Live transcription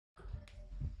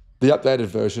The updated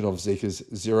version of Zeekr's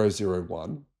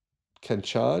 001 can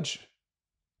charge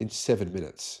in 7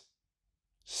 minutes.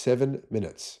 7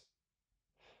 minutes.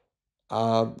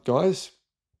 Guys,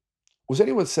 was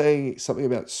anyone saying something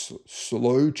about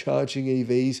slow charging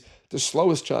EVs? The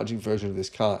slowest charging version of this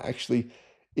car, actually,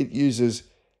 it uses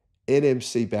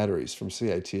NMC batteries from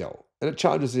CATL, and it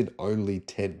charges in only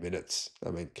 10 minutes.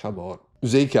 I mean, come on.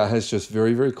 Zeekr has just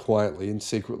very, very quietly and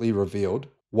secretly revealed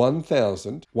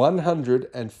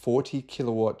 1,140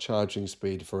 kilowatt charging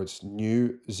speed for its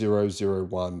new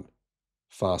 001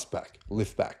 fastback,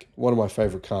 liftback. One of my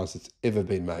favorite cars that's ever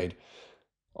been made.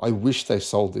 I wish they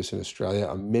sold this in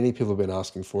Australia. Many people have been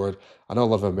asking for it. I know a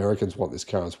lot of Americans want this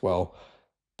car as well.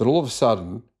 But all of a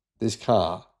sudden, this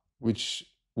car, which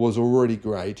was already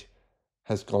great,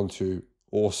 has gone to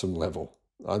awesome level.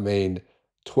 I mean,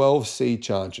 12C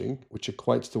charging, which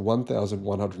equates to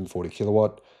 1,140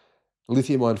 kilowatt,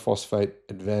 lithium iron phosphate,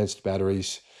 advanced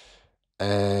batteries,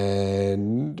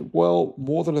 and, well,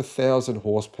 more than 1,000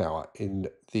 horsepower in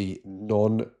the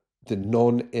non-FR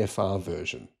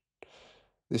version.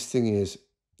 This thing is,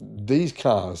 these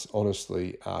cars,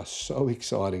 honestly, are so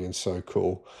exciting and so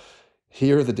cool.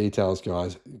 Here are the details,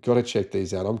 guys. Got to check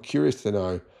these out. I'm curious to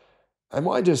know, am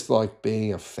I just like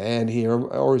being a fan here,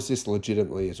 or is this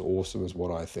legitimately as awesome as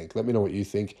what I think? Let me know what you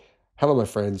think. Hello, my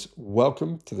friends.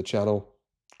 Welcome to the channel.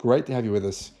 Great to have you with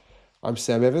us. I'm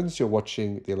Sam Evans. You're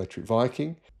watching The Electric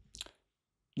Viking.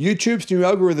 YouTube's new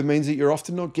algorithm means that you're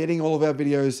often not getting all of our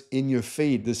videos in your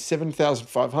feed. There's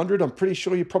 7,500. I'm pretty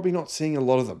sure you're probably not seeing a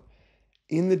lot of them.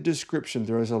 In the description,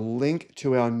 there is a link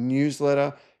to our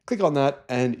newsletter. Click on that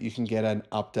and you can get an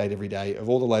update every day of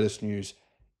all the latest news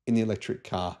in the electric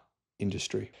car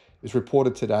industry. It's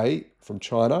reported today from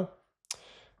China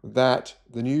that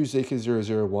the new Zeekr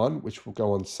 001, which will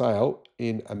go on sale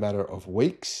in a matter of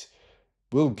weeks,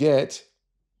 will get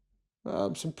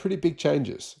some pretty big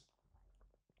changes.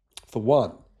 For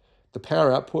one, the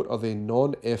power output of the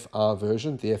non-FR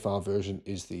version. The FR version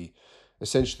is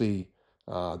essentially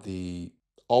the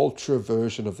ultra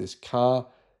version of this car.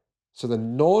 So the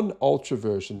non-ultra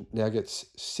version now gets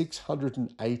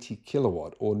 680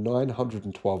 kilowatt or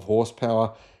 912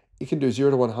 horsepower. It can do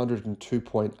 0 to 100 in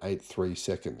 2.83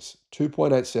 seconds.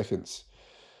 2.8 seconds.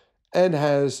 And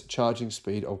has charging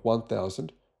speed of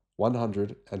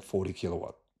 1,140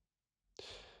 kilowatt.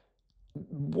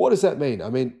 What does that mean? I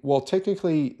mean, well,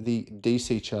 technically the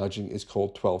DC charging is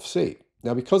called 12C.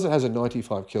 Now, because it has a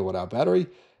 95 kilowatt hour battery,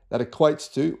 that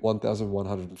equates to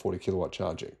 1,140 kilowatt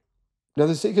charging. Now,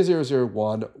 the Zeekr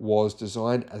 001 was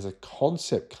designed as a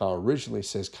concept car originally,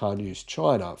 says Car News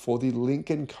China, for the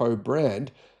Lynk & Co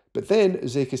brand. But then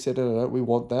Zeekr said, no, we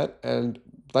want that, and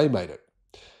they made it.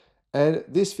 And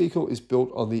this vehicle is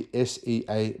built on the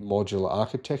SEA modular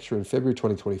architecture. In February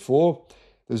 2024,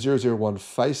 the 001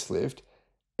 facelift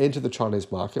entered the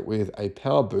Chinese market with a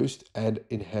power boost and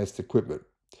enhanced equipment.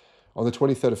 On the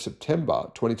 23rd of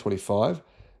September 2025,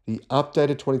 the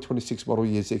updated 2026 model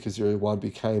year Zeekr 01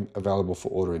 became available for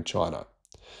order in China.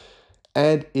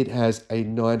 And it has a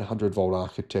 900 volt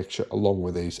architecture along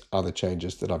with these other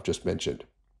changes that I've just mentioned.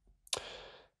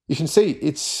 You can see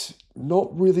it's not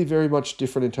really very much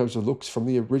different in terms of looks from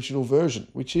the original version,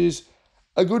 which is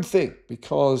a good thing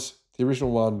because the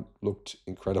original one looked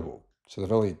incredible. So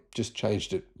they've only just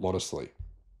changed it modestly.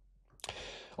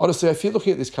 Honestly, if you're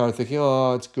looking at this car and thinking,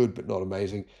 oh, it's good but not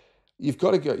amazing, you've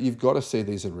got to see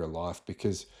these in real life,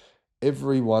 because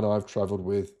everyone I've traveled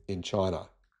with in China,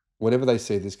 whenever they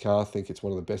see this car, think it's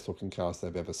one of the best looking cars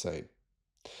they've ever seen.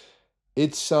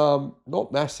 It's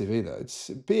not massive either. It's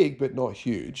big but not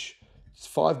huge. It's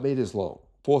 5 meters long,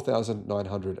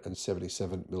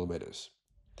 4,977 millimeters.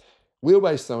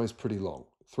 Wheelbase, though, is pretty long,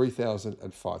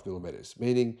 3,005 millimeters,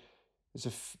 meaning it's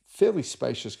a fairly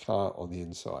spacious car on the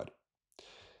inside.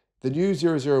 The new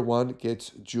 001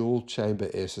 gets dual chamber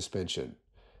air suspension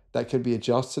that can be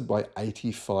adjusted by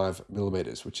 85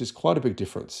 millimeters, which is quite a big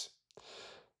difference.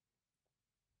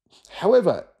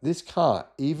 However, this car,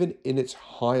 even in its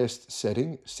highest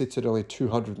setting, sits at only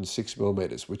 206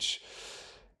 millimeters, which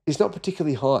is not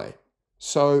particularly high.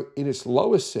 So in its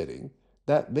lowest setting,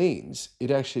 that means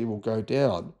it actually will go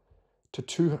down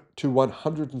to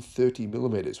 130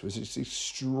 millimeters, which is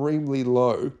extremely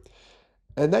low.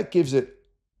 And that gives it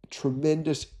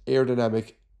tremendous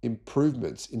aerodynamic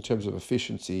improvements in terms of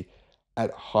efficiency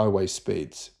at highway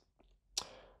speeds.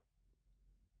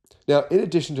 Now, in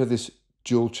addition to this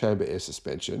dual chamber air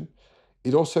suspension,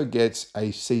 it also gets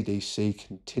a CDC,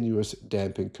 continuous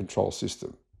damping control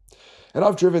system. And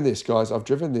I've driven this, guys. I've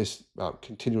driven this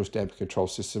continuous damping control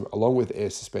system along with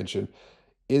air suspension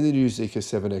in the new Zeekr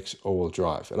 7X all-wheel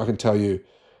drive. And I can tell you,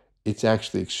 it's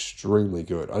actually extremely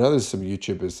good. I know there's some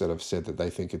YouTubers that have said that they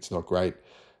think it's not great.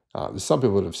 There's some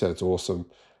people that have said it's awesome,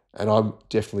 and I'm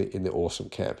definitely in the awesome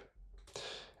camp.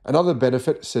 Another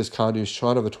benefit, says Car News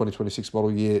China, of the 2026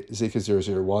 model year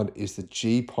Zeekr 001 is the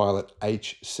G-Pilot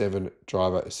H7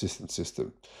 driver assistance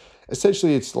system.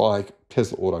 Essentially, it's like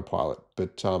Tesla Autopilot,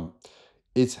 but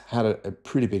it's had a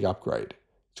pretty big upgrade.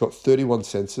 It's got 31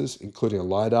 sensors, including a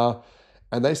LiDAR,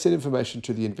 and they send information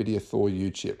to the NVIDIA Thor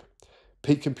U chip.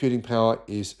 Peak computing power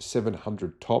is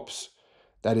 700 tops.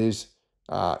 That is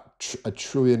a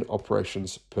trillion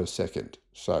operations per second.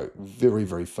 So very,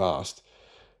 very fast.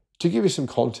 To give you some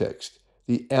context,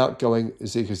 the outgoing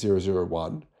Zeekr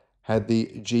 001 had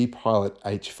the G-Pilot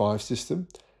H5 system.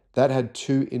 That had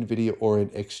two NVIDIA Oryon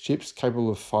X chips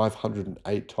capable of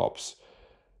 508 tops.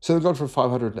 So they've gone from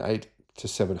 508 to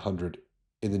 700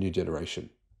 in the new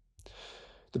generation.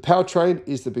 The powertrain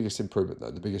is the biggest improvement, though,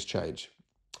 the biggest change.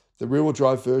 The rear-wheel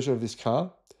drive version of this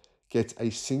car gets a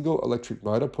single electric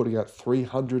motor putting out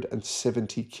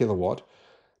 370 kilowatt.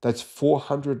 That's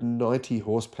 490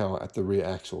 horsepower at the rear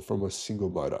axle from a single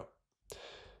motor.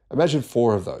 Imagine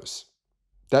 4 of those.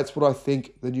 That's what I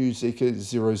think the new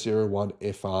Zeekr 001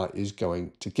 FR is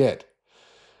going to get,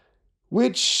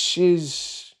 which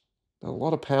is a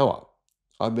lot of power.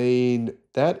 I mean,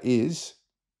 that is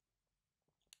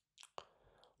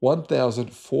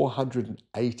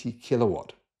 1,480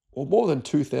 kilowatt, or more than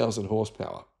 2,000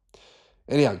 horsepower.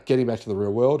 Anyhow, getting back to the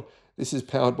real world, this is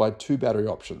powered by 2 battery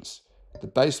options. The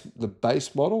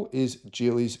base model is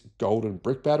Geely's Golden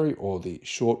Brick battery, or the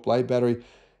short blade battery.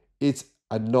 It's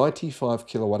a 95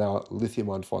 kilowatt hour lithium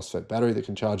iron phosphate battery that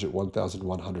can charge at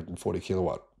 1,140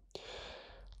 kilowatt.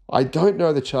 I don't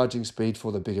know the charging speed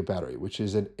for the bigger battery, which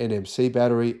is an NMC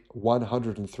battery,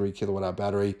 103 kilowatt hour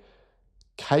battery.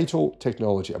 Catel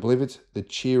technology, I believe it's the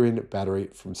Cheer-in battery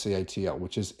from CATL,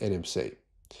 which is NMC.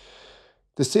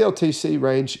 The CLTC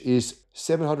range is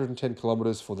 710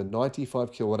 kilometers for the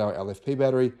 95 kilowatt hour LFP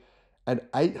battery and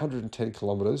 810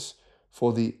 kilometers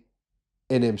for the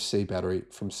NMC battery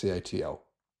from CATL.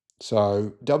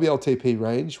 So WLTP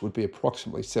range would be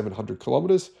approximately 700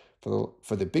 kilometers for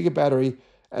the bigger battery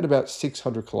and about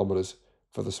 600 kilometers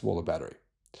for the smaller battery.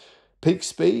 Peak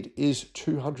speed is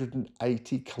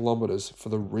 280 kilometers for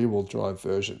the rear-wheel drive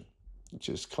version, which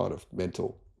is kind of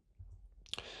mental.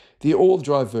 The all-wheel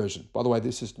drive version, by the way,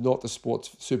 this is not the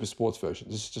super sports version.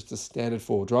 This is just the standard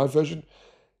four-wheel drive version.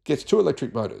 Gets 2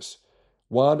 electric motors,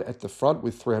 one at the front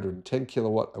with 310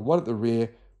 kilowatt and one at the rear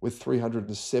with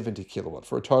 370 kilowatt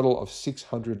for a total of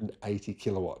 680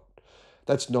 kilowatt.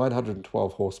 That's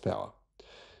 912 horsepower.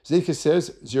 Zeekr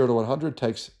says 0 to 100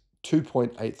 takes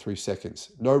 2.83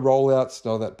 seconds. No rollouts,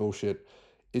 none of that bullshit.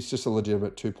 It's just a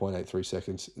legitimate 2.83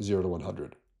 seconds, 0 to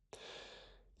 100.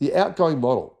 The outgoing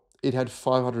model, it had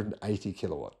 580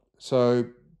 kilowatt. So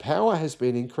power has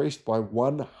been increased by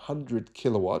 100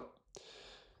 kilowatt,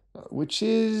 which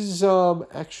is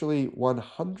actually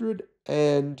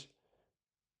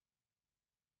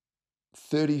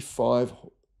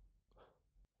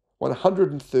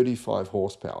 135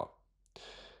 horsepower.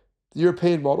 The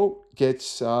European model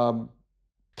gets, Car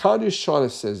News China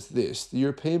says this, the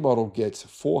European model gets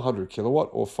 400 kilowatt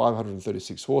or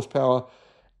 536 horsepower,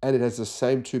 and it has the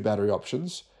same 2 battery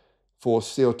options for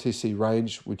CLTC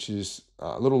range, which is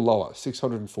a little lower,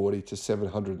 640 to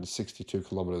 762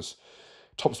 kilometers.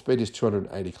 Top speed is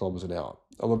 280 kilometers an hour.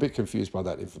 I'm a bit confused by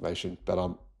that information, but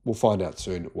we'll find out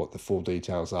soon what the full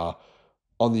details are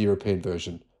on the European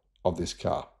version of this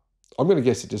car. I'm going to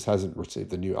guess it just hasn't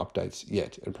received the new updates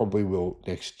yet and probably will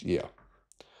next year.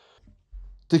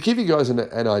 To give you guys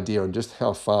an idea on just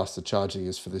how fast the charging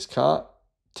is for this car,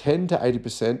 10 to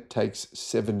 80% takes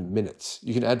 7 minutes.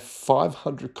 You can add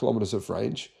 500 kilometers of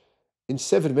range in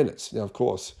 7 minutes. Now, of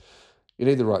course, you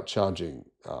need the right charging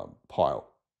pile.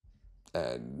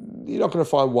 And you're not going to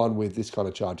find one with this kind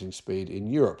of charging speed in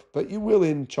Europe, but you will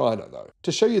in China, though.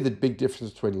 To show you the big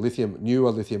difference between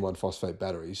newer lithium iron phosphate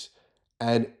batteries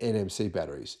and NMC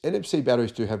batteries. NMC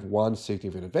batteries do have one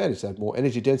significant advantage. They have more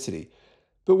energy density,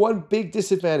 but one big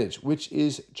disadvantage, which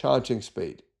is charging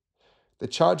speed. The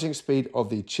charging speed of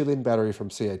the chill-in battery from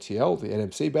CATL, the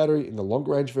NMC battery in the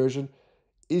longer range version,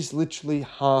 is literally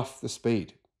half the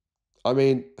speed. I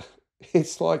mean,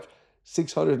 it's like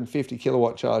 650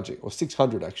 kilowatt charging, or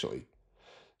 600 actually.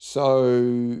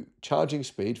 So charging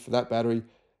speed for that battery,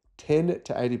 10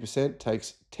 to 80%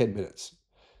 takes 10 minutes.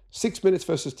 6 minutes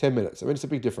versus 10 minutes. I mean, it's a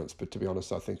big difference, but to be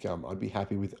honest, I think I'd be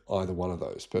happy with either one of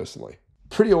those personally.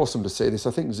 Pretty awesome to see this.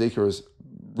 I think Zeekr has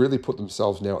really put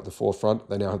themselves now at the forefront.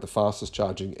 They now have the fastest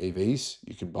charging EVs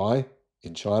you can buy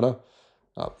in China.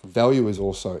 Value is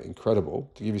also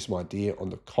incredible. To give you some idea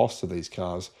on the cost of these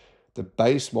cars, the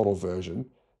base model version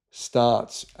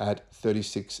starts at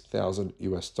 36,000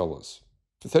 US dollars.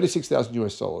 For 36,000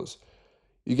 US dollars,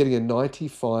 you're getting a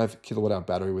 95 kilowatt hour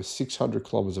battery with 600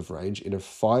 kilometers of range in a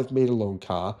 5 meter long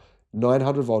car,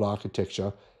 900 volt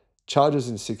architecture, charges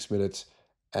in 6 minutes,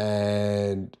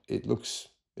 and it looks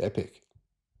epic.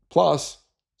 Plus,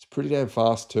 it's pretty damn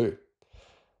fast too.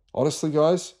 Honestly,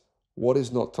 guys, what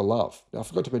is not to love? Now, I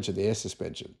forgot to mention the air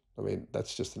suspension. I mean,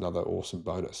 that's just another awesome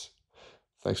bonus.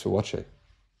 Thanks for watching.